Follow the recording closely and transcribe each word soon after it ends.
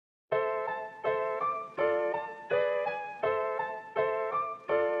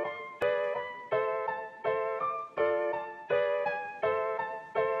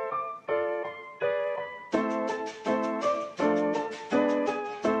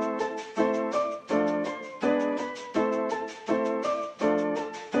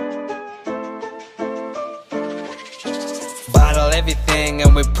everything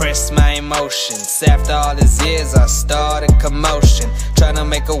and repress my emotions. After all these years I started commotion, trying to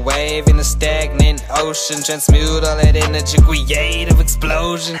make a wave in a stagnant ocean, transmute all that energy, creative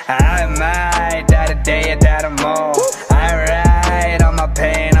explosion. I might die today or die tomorrow. I ride on my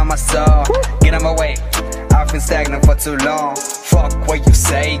pain, on my soul. Get on my way, I've been stagnant for too long. Fuck what you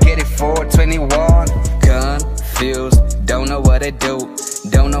say, get it for 21. Confused, don't know what to do.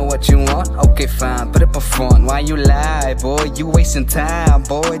 Don't know what you want? Okay fine, put up a front. Why you lie, boy? You wasting time,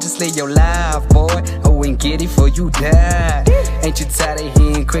 boy. Just live your life, boy. Oh, and get it before you die. Ain't you tired of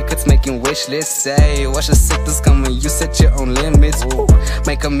hearing crickets making wish lists? Say, watch the sickness coming, you set your own limits. Ooh.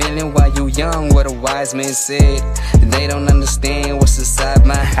 Make a million while you young, what a wise man said. They don't understand what's inside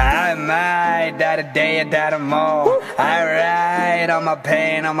my heart. I might die today or die tomorrow. I ride on my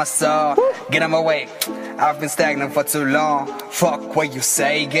pain, on my soul. Get on my way, I've been stagnant for too long. Fuck what you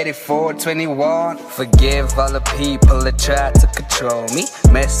say, get it for 21. Forgive all the people that tried to control me,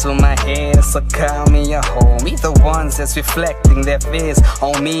 mess with my head, so call me a homie. The ones that's reflecting their fears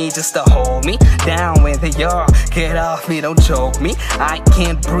on me just to hold me down where they are. Get off me, don't choke me. I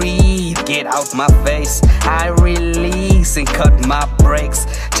can't breathe, get out my face. I release and cut my brakes.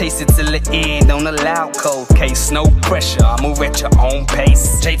 Chase it till the end, don't allow cold case. No pressure, I move at your own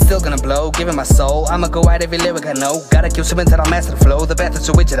pace. Jade's still gonna blow, giving my soul. I'ma go at every lyric I know. Gotta kill shit until I master the flow. The path is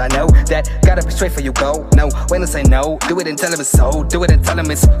to which I know that gotta be straight for you go. No, when I say no, do it and tell him it's so. Do it and tell him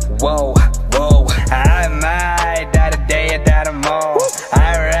it's whoa, whoa. I might die today or die tomorrow.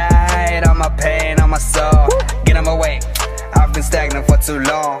 I ride on my pain, on my soul. Get on my way, I've been stagnant for too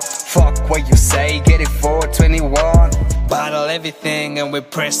long. Fuck what you say, get it for 21. Bottle everything and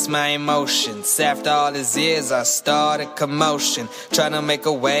repress my emotions. After all these years I started commotion, trying to make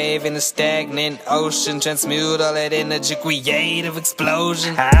a wave in a stagnant ocean, transmute all that energy, creative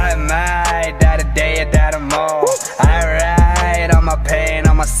explosion. I might die today or die tomorrow. I ride on my pain,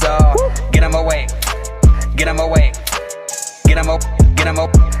 on my soul. Get on my way, get on my way. Get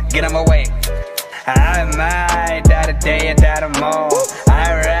on my way. I might die today or die tomorrow.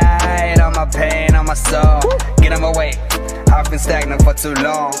 I ride on my pain, on my soul. Get on my way, I've been stagnant for too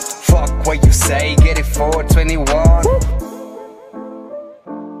long. Fuck what you say, get it for 21.